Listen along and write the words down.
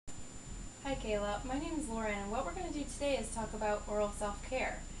Hi Kayla, my name is Lauren and what we're going to do today is talk about oral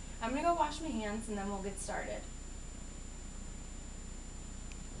self-care. I'm going to go wash my hands and then we'll get started.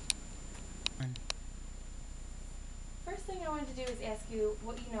 First thing I wanted to do is ask you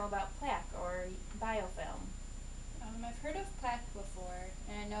what you know about plaque or biofilm. I've heard of plaque before,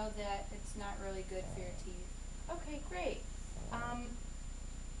 and I know that it's not really good for your teeth. Okay, great.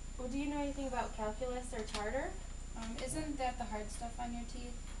 Well, do you know anything about calculus or tartar? Isn't that the hard stuff on your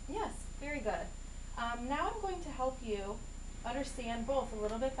teeth? Yes, very good. Now I'm going to help you understand both a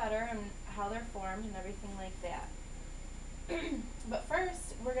little bit better and how they're formed and everything like that. But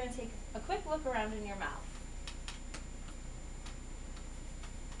first, we're going to take a quick look around in your mouth.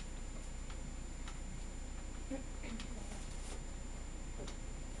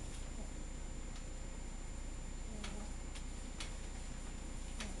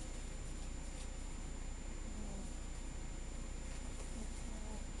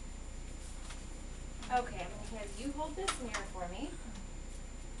 Okay, I'm going to have you hold this mirror for me.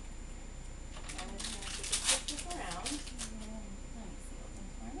 I'm just going to take a quick look around. Let me see, open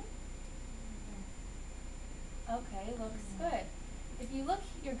for me. Okay, looks good. If you look,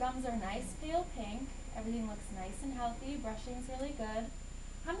 your gums are nice pale pink. Everything looks nice and healthy. Brushing's really good.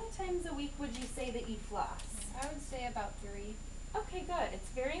 How many times a week would you say that you floss? I would say about 3. Okay, good. It's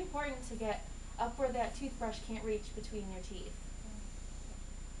very important to get up where that toothbrush can't reach between your teeth.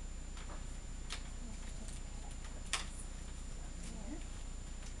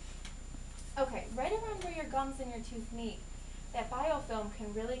 Okay, right around where your gums and your tooth meet, that biofilm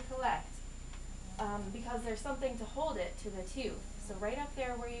can really collect because there's something to hold it to the tooth. So right up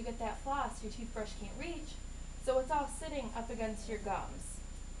there where you get that floss, your toothbrush can't reach, so it's all sitting up against your gums.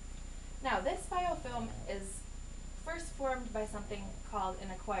 Now, this biofilm is first formed by something called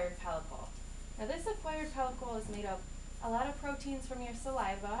an acquired pellicle. Now, this acquired pellicle is made of a lot of proteins from your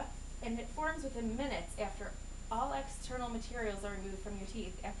saliva, and it forms within minutes after all external materials are removed from your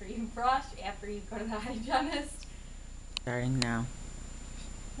teeth, after you brush, after you go to the hygienist. Starting now.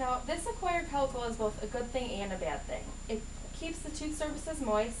 Now, this acquired pellicle is both a good thing and a bad thing. It keeps the tooth surfaces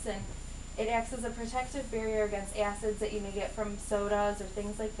moist, and it acts as a protective barrier against acids that you may get from sodas or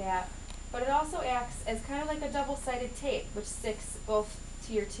things like that. But it also acts as kind of like a double-sided tape, which sticks both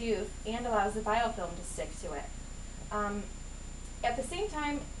to your tooth and allows the biofilm to stick to it. At the same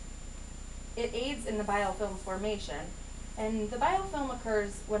time, it aids in the biofilm formation, and the biofilm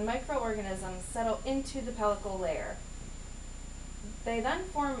occurs when microorganisms settle into the pellicle layer. They then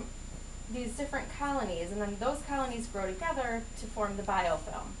form these different colonies, and then those colonies grow together to form the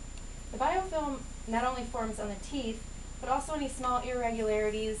biofilm. The biofilm not only forms on the teeth, but also any small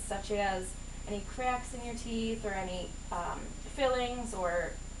irregularities such as any cracks in your teeth or any fillings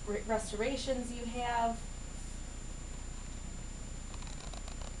or restorations you have.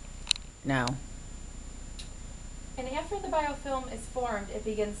 Now. And after the biofilm is formed, it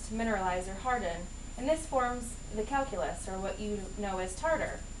begins to mineralize or harden, and this forms the calculus, or what you know as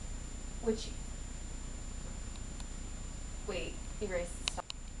tartar, which, erase the stop.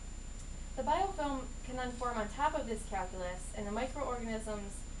 The biofilm can then form on top of this calculus, and the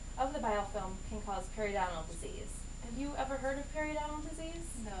microorganisms of the biofilm can cause periodontal disease. Have you ever heard of periodontal disease?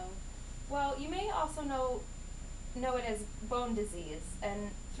 No. Well, you may also know it as bone disease,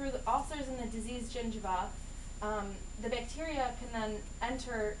 and through the ulcers in the diseased gingiva, the bacteria can then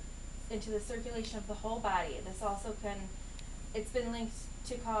enter into the circulation of the whole body. This also it's been linked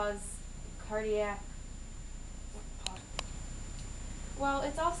to cause cardiac, well,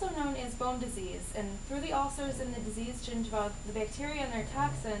 it's also known as bone disease, and through the ulcers in the diseased gingiva, the bacteria and their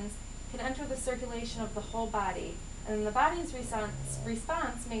toxins can enter the circulation of the whole body, and the body's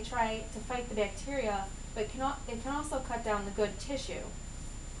response may try to fight the bacteria, but it can also cut down the good tissue.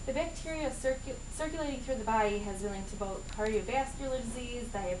 The bacteria circulating through the body has been linked to both cardiovascular disease,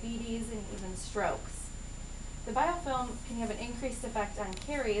 diabetes, and even strokes. The biofilm can have an increased effect on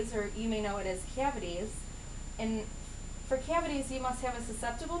caries, or you may know it as cavities. And for cavities, you must have a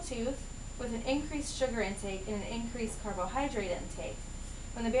susceptible tooth with an increased sugar intake and an increased carbohydrate intake.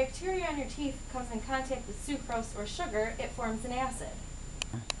 When the bacteria on your teeth comes in contact with sucrose or sugar, it forms an acid.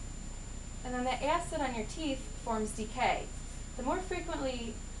 And then that acid on your teeth forms decay. The more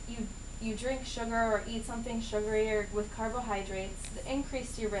frequently you drink sugar or eat something sugary or with carbohydrates, the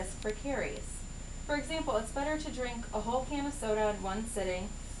increased your risk for caries. For example, it's better to drink a whole can of soda in one sitting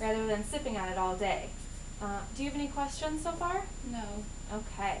rather than sipping on it all day. Do you have any questions so far? No.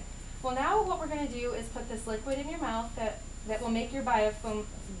 Okay. Well, now what we're going to do is put this liquid in your mouth that will make your biofilm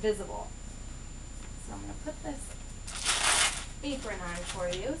visible. So I'm going to put this apron on for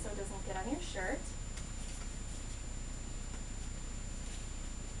you so it doesn't get on your shirt.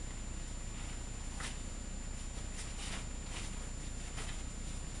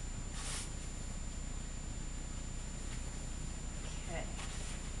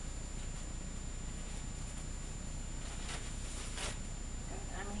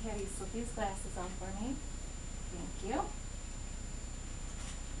 to have you slip these glasses on for me. Thank you.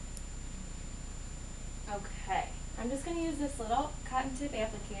 Okay, I'm just going to use this little cotton tip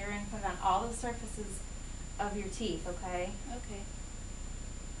applicator and put it on all the surfaces of your teeth, okay? Okay.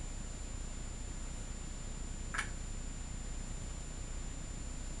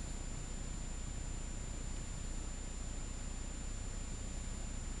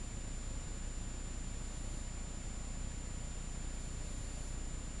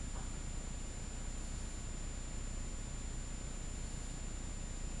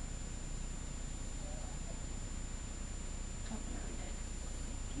 Oh, no, we did.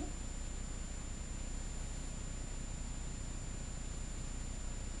 Thank you.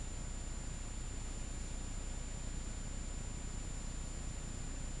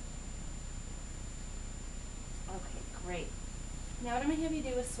 Okay, great. Now what I'm going to have you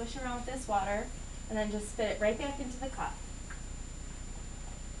do is swish around with this water and then just spit it right back into the cup.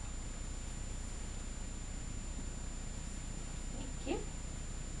 Thank you.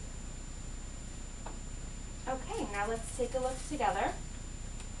 Okay, now let's take a look together.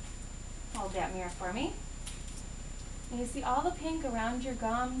 Hold that mirror for me. And you see all the pink around your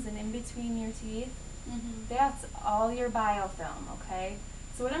gums and in between your teeth? Mhm. That's all your biofilm, okay?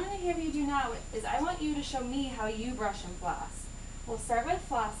 So what I'm going to have you do now is I want you to show me how you brush and floss. We'll start with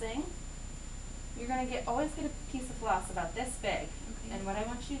flossing. You're going to always get a piece of floss about this big. Okay. And what I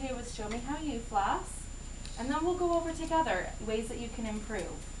want you to do is show me how you floss, and then we'll go over together ways that you can improve.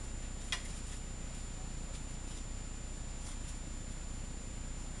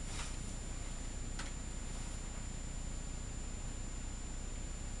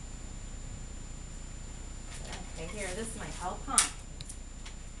 Okay, here, this might help, huh?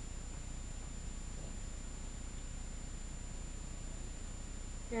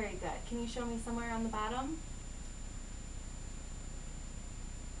 Very good. Can you show me somewhere on the bottom?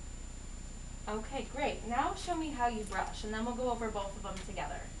 Okay, great. Now show me how you brush, and then we'll go over both of them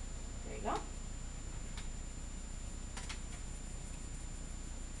together. There you go.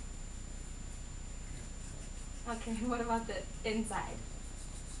 Okay, what about the inside?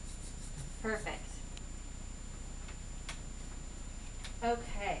 Perfect.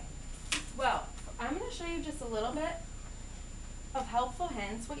 Okay, well, I'm going to show you just a little bit of helpful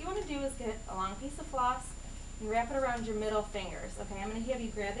hints. What you want to do is get a long piece of floss and wrap it around your middle fingers. Okay, I'm going to have you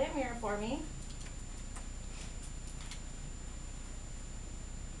grab that mirror for me.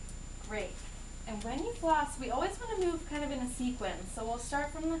 Great. And when you floss, we always want to move kind of in a sequence. So we'll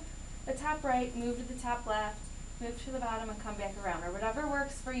start from the top right, move to the top left, move to the bottom, and come back around, or whatever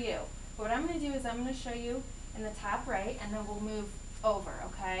works for you. But what I'm going to do is I'm going to show you in the top right, and then we'll move over,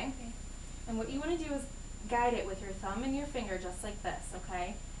 okay? Okay. And what you want to do is guide it with your thumb and your finger just like this,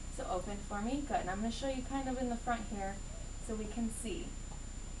 okay? So open for me, good. And I'm going to show you kind of in the front here so we can see.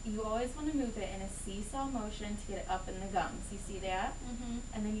 You always want to move it in a seesaw motion to get it up in the gums. You see that? Mhm.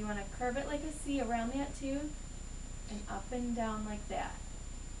 And then you want to curve it like a C around that tooth and up and down like that.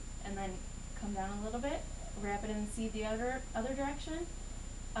 And then come down a little bit, wrap it in the C the other direction,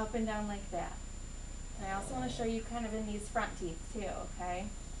 up and down like that. And I also want to show you kind of in these front teeth too, okay?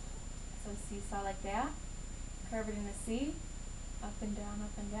 So seesaw like that, curve it in a C, up and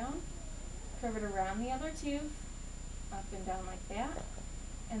down, curve it around the other tooth, up and down like that,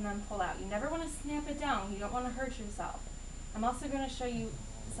 and then pull out. You never want to snap it down. You don't want to hurt yourself. I'm also going to show you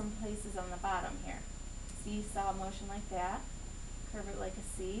some places on the bottom here. Seesaw motion like that, curve it like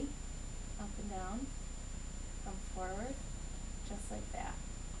a C, up and down, come forward, just like that.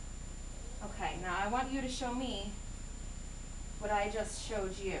 Okay, now I want you to show me what I just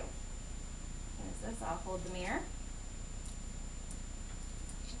showed you. Here's this, I'll hold the mirror.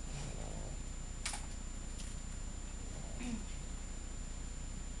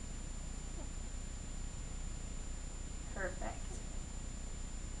 Perfect.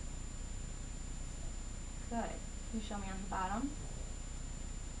 Good. Can you show me on the bottom?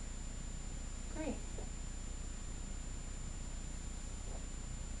 Great.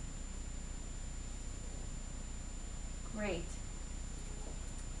 Great.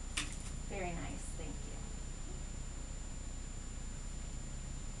 Very nice, thank you.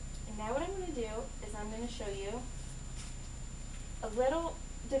 And now what I'm going to do is I'm going to show you a little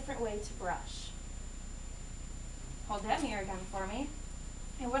different way to brush. Hold that mirror again for me.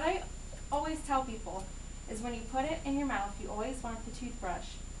 And what I always tell people is when you put it in your mouth, you always want the toothbrush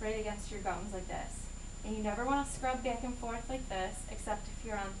right against your gums like this. And you never want to scrub back and forth like this, except if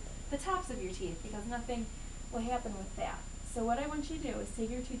you're on the tops of your teeth, because nothing will happen with that. So what I want you to do is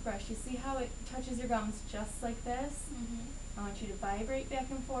take your toothbrush. You see how it touches your gums just like this? Mhm. I want you to vibrate back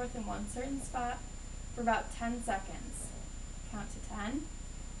and forth in one certain spot for about 10 seconds. Count to 10,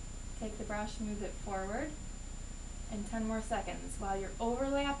 take the brush, move it forward, and 10 more seconds while you're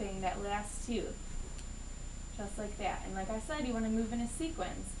overlapping that last tooth. Just like that. And like I said, you want to move in a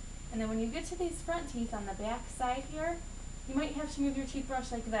sequence. And then when you get to these front teeth on the back side here, you might have to move your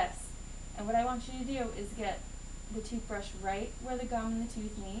toothbrush like this. And what I want you to do is get the toothbrush right where the gum and the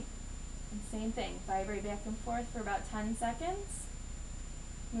tooth meet. And same thing, vibrate back and forth for about 10 seconds.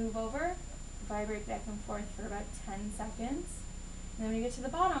 Move over, vibrate back and forth for about 10 seconds. And then when you get to the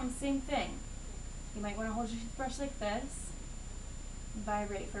bottom, same thing. You might want to hold your toothbrush like this,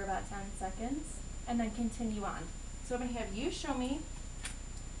 vibrate for about 10 seconds, and then continue on. So I'm going to have you show me,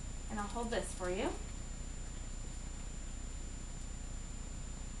 and I'll hold this for you.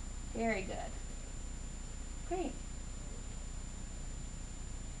 Very good. Great.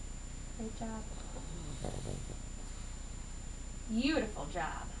 Great job. Beautiful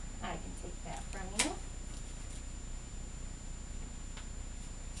job. I can take that from you.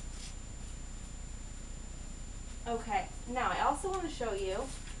 Okay, now I also want to show you,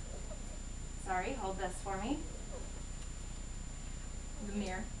 sorry, hold this for me, the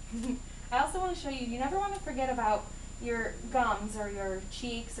mirror. I also want to show you, you never want to forget about your gums or your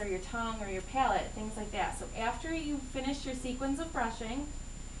cheeks or your tongue or your palate, things like that. So after you finish your sequence of brushing,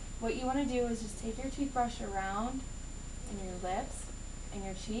 what you want to do is just take your toothbrush around and your lips and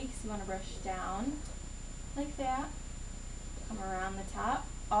your cheeks. You want to brush down like that, come around the top,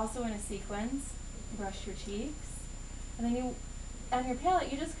 also in a sequence, brush your cheeks. And then you, on your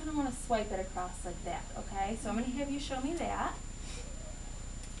palate, you just kind of want to swipe it across like that, okay? So I'm going to have you show me that.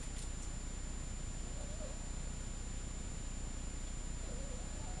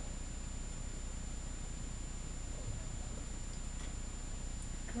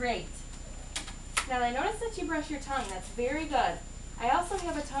 Great. Now I noticed that you brush your tongue. That's very good. I also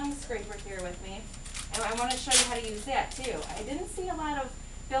have a tongue scraper here with me, and I want to show you how to use that too. I didn't see a lot of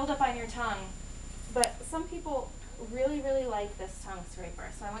buildup on your tongue, but some people really, really like this tongue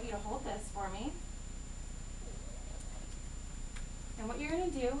scraper. So I want you to hold this for me. And what you're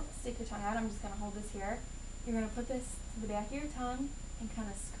going to do, stick your tongue out. I'm just going to hold this here. You're going to put this to the back of your tongue and kind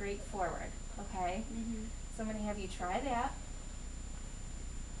of scrape forward, okay? Mm-hmm. So I'm going to have you try that.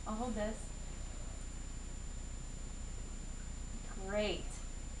 I'll hold this. Great.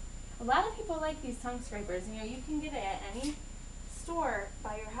 A lot of people like these tongue scrapers. You know, you can get it at any store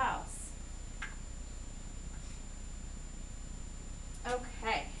by your house.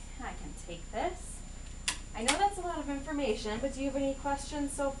 Okay, I can take this. I know that's a lot of information, but do you have any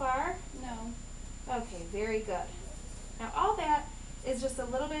questions so far? No. Okay, very good. Now all that is just a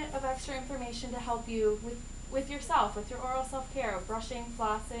little bit of extra information to help you with yourself, with your oral self-care, brushing,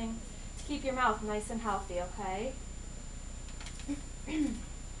 flossing, to keep your mouth nice and healthy, okay?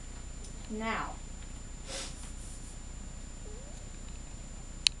 Now,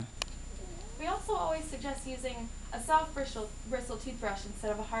 we also always suggest using a soft bristle toothbrush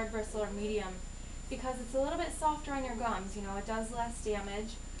instead of a hard bristle or medium because it's a little bit softer on your gums, you know, it does less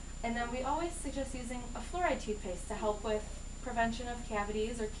damage. And then we always suggest using a fluoride toothpaste to help with prevention of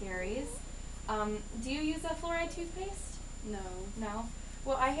cavities or caries. Do you use a fluoride toothpaste? No. No?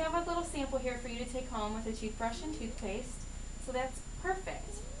 Well, I have a little sample here for you to take home with a toothbrush and toothpaste, so that's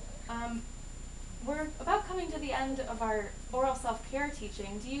perfect. We're about coming to the end of our oral self-care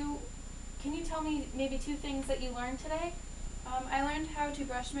teaching. Can you tell me maybe 2 things that you learned today? I learned how to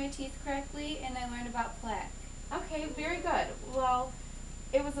brush my teeth correctly, and I learned about plaque. Okay, very good. Well,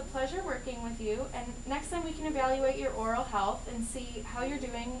 it was a pleasure working with you, and next time we can evaluate your oral health and see how you're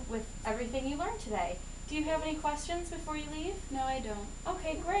doing with everything you learned today. Do you have any questions before you leave? No, I don't.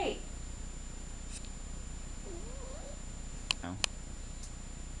 Okay, great. No.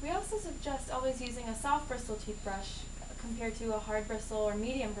 We also suggest always using a soft bristle toothbrush compared to a hard bristle or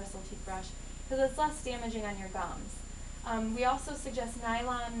medium bristle toothbrush because it's less damaging on your gums. We also suggest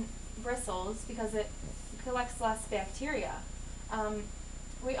nylon bristles because it collects less bacteria.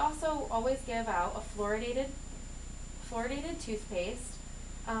 We also always give out a fluoridated toothpaste.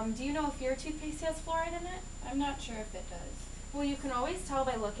 Do you know if your toothpaste has fluoride in it? I'm not sure if it does. Well, you can always tell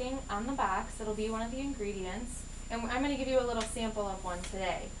by looking on the box. It'll be one of the ingredients. And I'm going to give you a little sample of one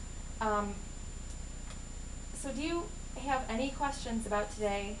today. So do you have any questions about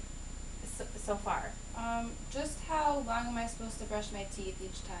today so far? Just how long am I supposed to brush my teeth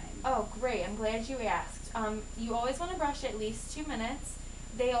each time? Oh, great. I'm glad you asked. You always want to brush at least 2 minutes.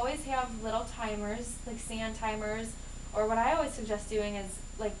 They always have little timers, like sand timers, or what I always suggest doing is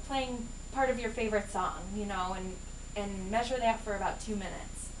like playing part of your favorite song, you know, and measure that for about 2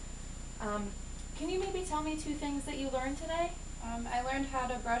 minutes. Can you maybe tell me 2 things that you learned today? I learned how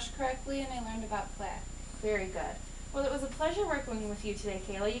to brush correctly, and I learned about plaque. Very good. Well, it was a pleasure working with you today,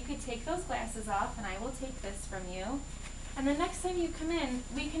 Kayla. You could take those glasses off, and I will take this from you. And the next time you come in,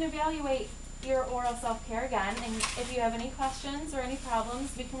 we can evaluate your oral self-care again, and if you have any questions or any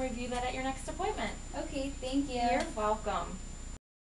problems, we can review that at your next appointment. Okay, thank you. You're welcome.